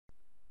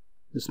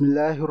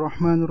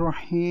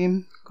बिस्मिल्लाहिर्रहमानिर्रहीम।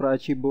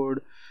 Karachi board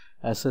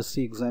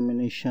SSC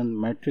examination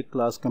matric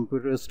class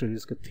computer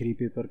studies के 3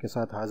 paper के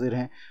साथ हाजिर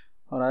हैं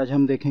और आज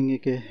हम देखेंगे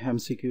कि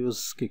एमसीक्यूज़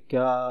के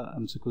क्या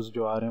एमसीक्यूज़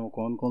जो आ रहे हैं वो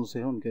कौन कौन से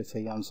हैं, उनके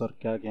सही आंसर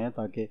क्या क्या हैं,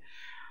 ताकि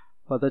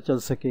पता चल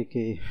सके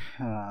कि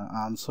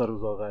आंसर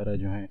वगैरह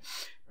जो हैं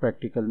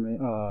प्रैक्टिकल में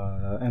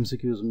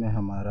एमसीक्यूज़ में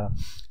हमारा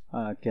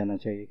कहना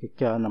चाहिए कि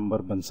क्या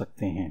नंबर बन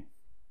सकते हैं।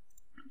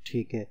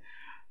 ठीक है,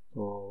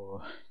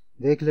 तो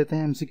देख लेते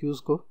हैं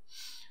एमसीक्यूज़ को।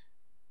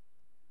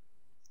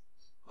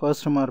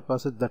 फर्स्ट हमारे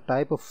पास है the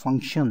type of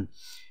function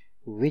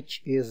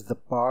which is the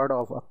part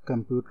of a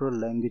computer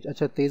language.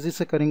 अच्छा, तेज़ी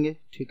से करेंगे,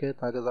 ठीक है,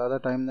 ताकि ज़्यादा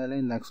टाइम ना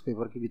लें, नेक्स्ट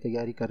पेपर की भी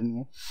तैयारी करनी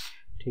है।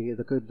 ठीक है,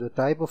 the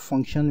type of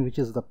function which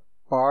is the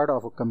part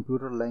of a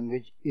computer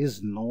language is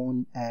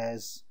known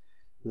as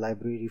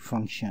library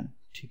function.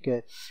 ठीक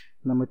है,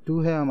 नंबर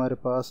 2 है हमारे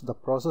पास the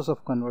process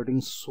of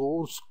converting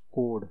source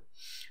code.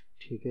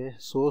 ठीक है,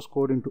 source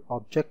code into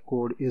object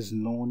code is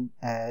known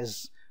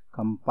as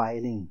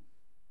compiling.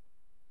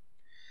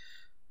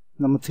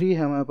 Number 3 है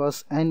हमारे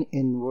पास N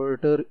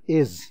inverter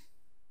is.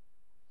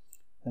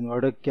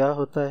 Inverter क्या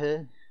होता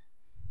है?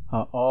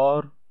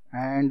 और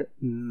and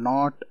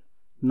not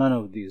none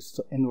of this.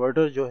 तो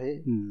इन्वर्टर जो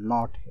है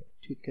नॉट है।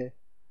 ठीक है,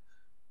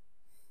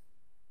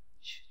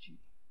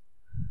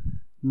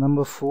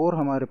 नंबर 4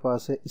 हमारे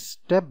पास है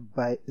step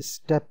by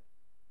step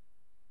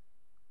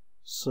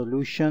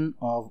solution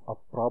of a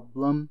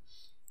problem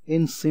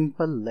in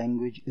simple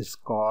language is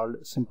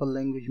called. Simple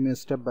language में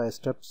स्टेप बाय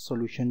स्टेप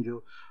सॉल्यूशन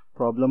जो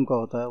प्रॉब्लम का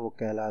होता है वो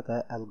कहलाता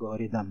है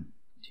एल्गोरिदम।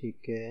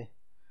 ठीक है,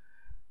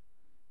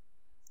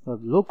 the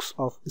looks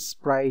of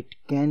Sprite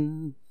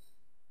can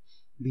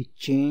be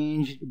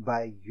changed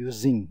by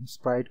using.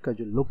 Sprite का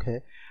जो लुक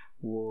है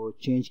वो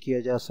चेंज किया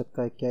जा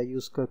सकता है क्या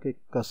यूज करके?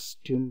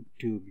 कस्टम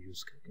ट्यूब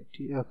यूज करके,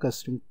 ठीक है,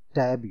 कस्टम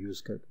टैब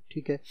यूज करके।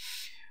 ठीक है,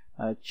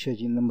 अच्छा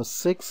जी, नंबर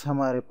 6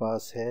 हमारे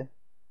पास है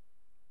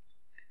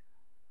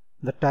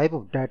the type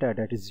of data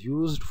that is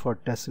used for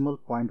decimal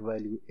point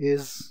value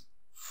is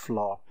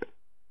float.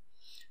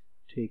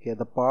 ठीक है,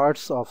 the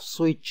parts off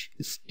switch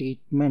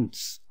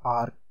statements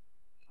are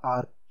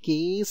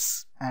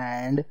case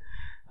and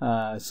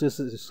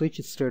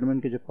switch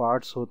statement के जो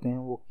पार्ट्स होते हैं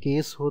वो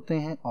केस होते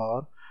हैं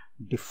और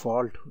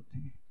डिफॉल्ट होते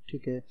हैं।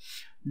 ठीक है,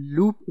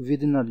 loop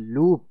with in a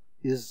loop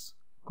is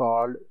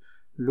called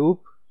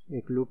loop.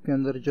 एक लूप के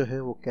अंदर जो है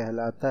वो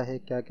कहलाता है,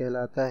 क्या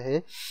कहलाता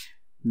है?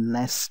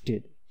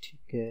 नेस्टेड।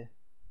 ठीक है,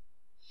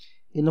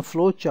 इन a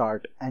flow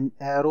chart an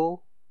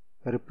arrow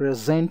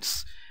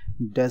represents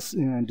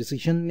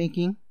decision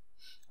making.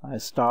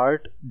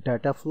 Start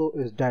data flow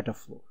is data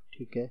flow.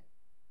 ठीक है,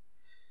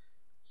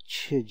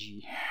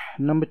 जी,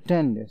 number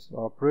 10 is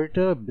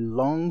operator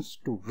belongs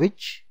to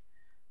which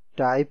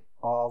type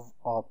of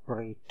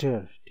operator।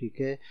 ठीक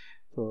है,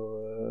 तो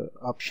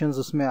ऑप्शंस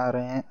उसमें आ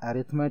रहे हैं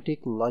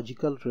arithmetic,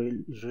 logical,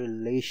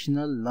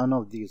 relational, none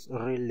of these,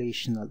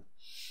 relational.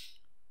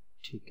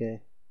 ठीक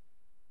है,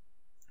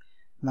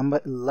 नंबर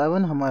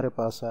 11 हमारे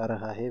पास आ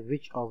रहा है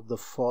which of the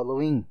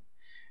following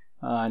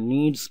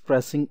needs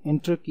pressing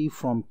enter की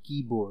फ्रॉम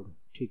कीबोर्ड।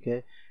 ठीक है,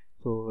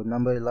 तो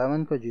नंबर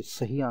 11 का जो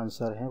सही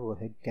आंसर है वो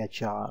है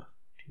कैचार।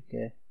 ठीक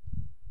है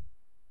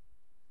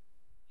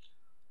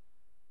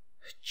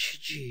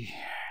जी,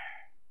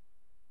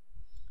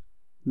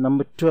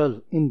 number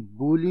 12 in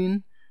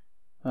Boolean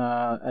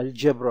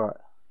algebra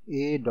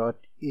a dot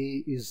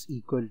a is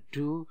equal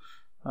to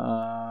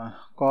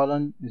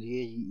colon.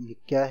 ये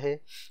क्या है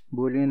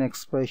बूलियन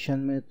एक्सप्रेशन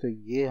में? तो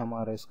ये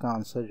हमारा इसका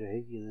आंसर जो है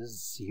ये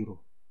 0।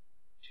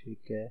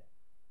 ठीक है,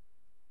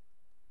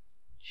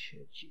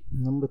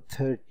 number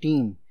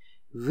 13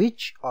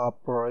 which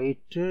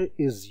operator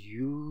is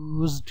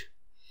used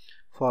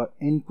for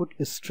input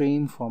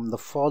stream from the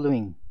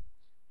following.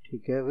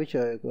 ठीक है, विच,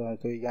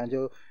 तो यहाँ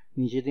जो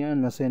नीचे दिया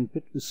उनमें से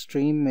इनपुट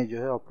स्ट्रीम में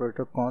जो है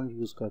ऑपरेटर कौन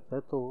यूज करता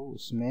है, तो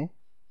उसमें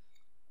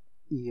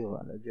ये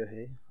वाला जो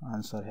है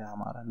आंसर है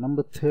हमारा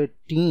नंबर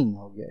 13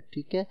 हो गया।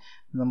 ठीक है,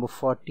 नंबर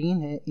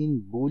 14 है इन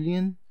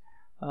Boolean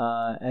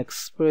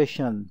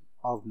expression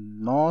of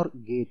NOR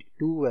gate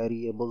 2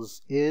 variables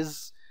is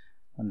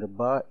under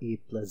bar a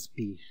plus b।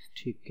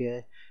 ठीक है,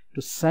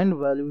 to send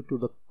value to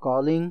the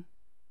calling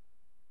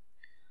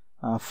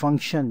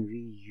function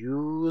we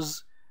use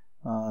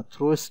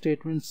throw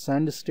statement,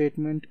 send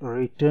statement,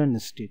 return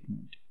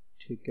statement।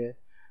 ठीक है,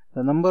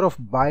 the number of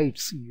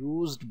bytes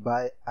used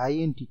by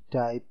int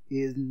type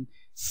in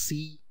C++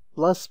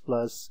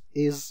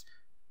 is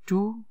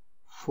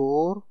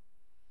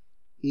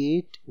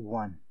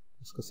 2481।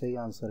 इसका सही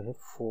answer है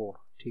 4।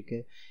 ठीक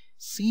है,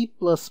 C++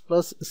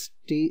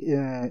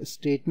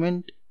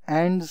 statement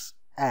ends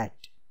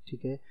at.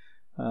 ठीक है,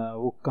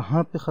 वो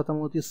कहाँ पे ख़त्म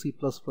होती है? C++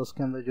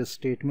 के अंदर जो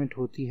स्टेटमेंट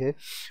होती है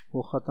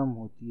वो ख़त्म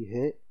होती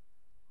है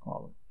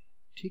कॉलन।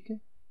 ठीक है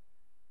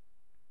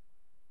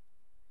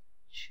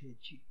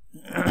जी,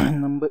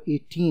 number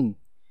 18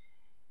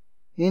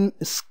 in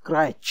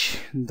scratch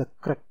the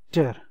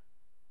character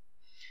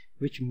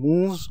which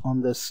moves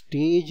on the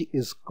stage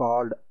is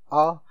called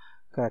a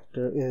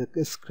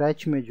character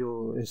scratch में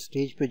जो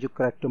स्टेज पे जो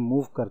करैक्टर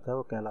मूव करता है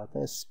वो कहलाता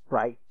है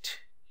स्प्राइट,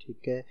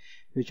 ठीक है।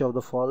 Which of the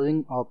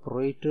following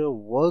operator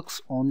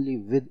works only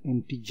with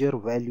integer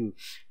value,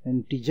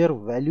 integer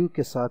value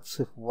के साथ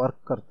सिर्फ वर्क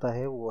करता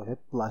है वो है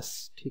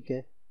प्लस, ठीक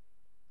है।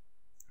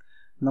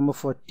 नंबर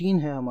 14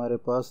 है हमारे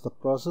पास, the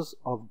process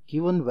of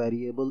given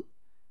variable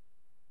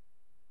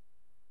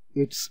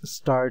its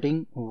starting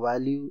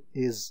value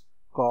is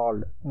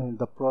called,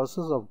 the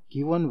process of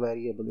given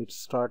variable its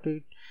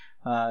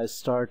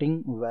starting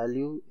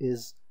value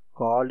is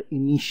called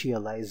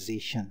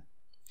initialization,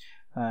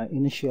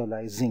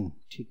 initializing,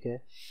 ठीक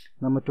है।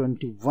 Number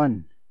 21,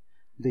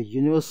 the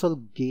universal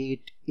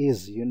gate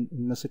is,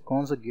 इनमें से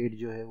कौन सा गेट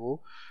जो है वो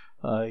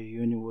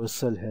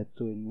यूनिवर्सल है,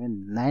 तो इनमें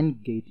नैंड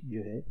गेट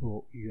जो है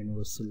वो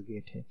यूनिवर्सल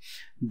गेट है।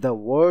 The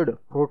word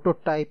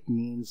prototype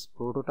means,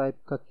 prototype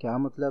का क्या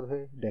मतलब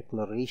है,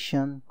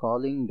 declaration,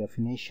 calling,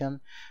 definition,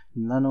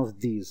 none of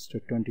these, तो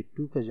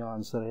 22 का जो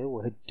आंसर है वो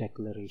है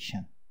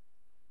डेक्लरेशन,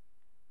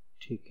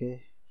 ठीक है।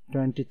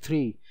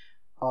 23,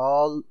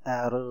 all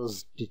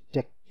errors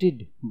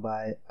detected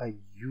by a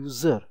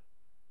user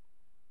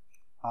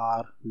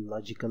are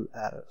logical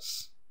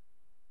errors,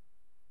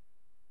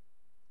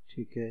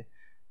 ठीक है।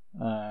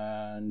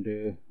 and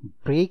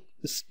break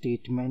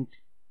statement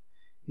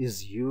is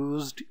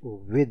used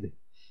with,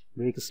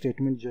 break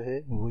statement जो है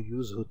वो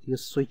यूज होती है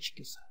स्विच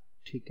के साथ,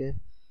 ठीक है।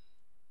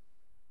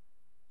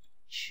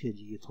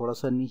 चलिए थोड़ा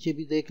सा नीचे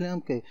भी देख लें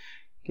हम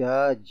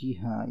क्या, जी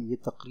हाँ, ये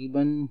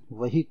तकरीबन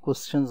वही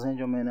क्वेश्चंस हैं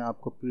जो मैंने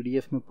आपको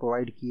पीडीएफ में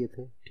प्रोवाइड किए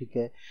थे, ठीक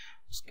है।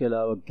 उसके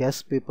अलावा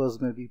गेस्ट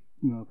पेपर्स में भी,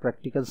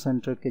 प्रैक्टिकल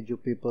सेंटर के जो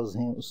पेपर्स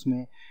हैं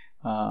उसमें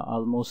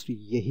ऑलमोस्ट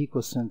यही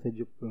क्वेश्चन थे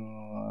जो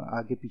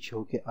आगे पीछे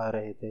होके आ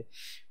रहे थे,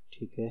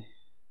 ठीक है।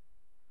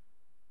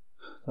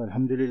 तो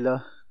अल्हम्दुलिल्लाह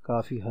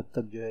काफ़ी हद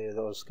तक जो है,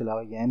 और उसके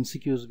अलावा ये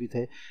MCQs भी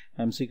थे।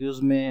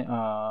 MCQs में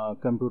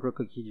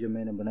कंप्यूटर की जो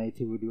मैंने बनाई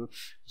थी वीडियो,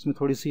 उसमें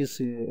थोड़ी सी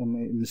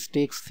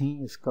मिस्टेक्स थी।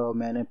 इसका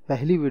मैंने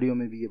पहली वीडियो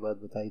में भी ये बात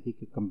बताई थी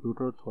कि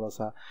कंप्यूटर थोड़ा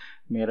सा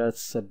मेरा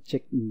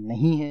सब्जेक्ट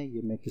नहीं है,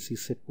 ये मैं किसी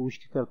से पूछ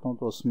के करता हूँ,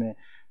 तो उसमें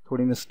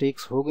थोड़ी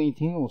मिस्टेक्स हो गई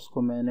थी।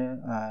 उसको मैंने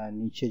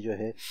नीचे जो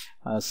है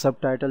सब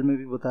टाइटल में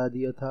भी बता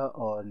दिया था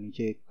और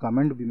नीचे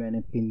कमेंट भी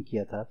मैंने पिन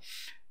किया था,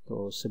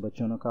 तो उससे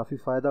बच्चों ने काफ़ी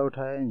फ़ायदा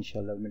उठाया।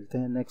 इंशाल्लाह मिलते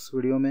हैं नेक्स्ट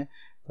वीडियो में,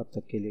 तब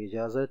तक के लिए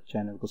इजाज़त।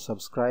 चैनल को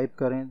सब्सक्राइब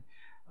करें,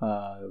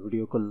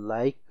 वीडियो को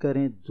लाइक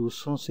करें,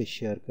 दूसरों से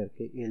शेयर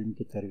करके इल्म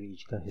की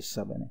तरवीज का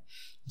हिस्सा बनें।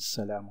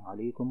 अस्सलामु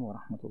अलैकुम व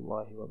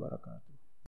रहमतुल्लाहि व बरकातुहू।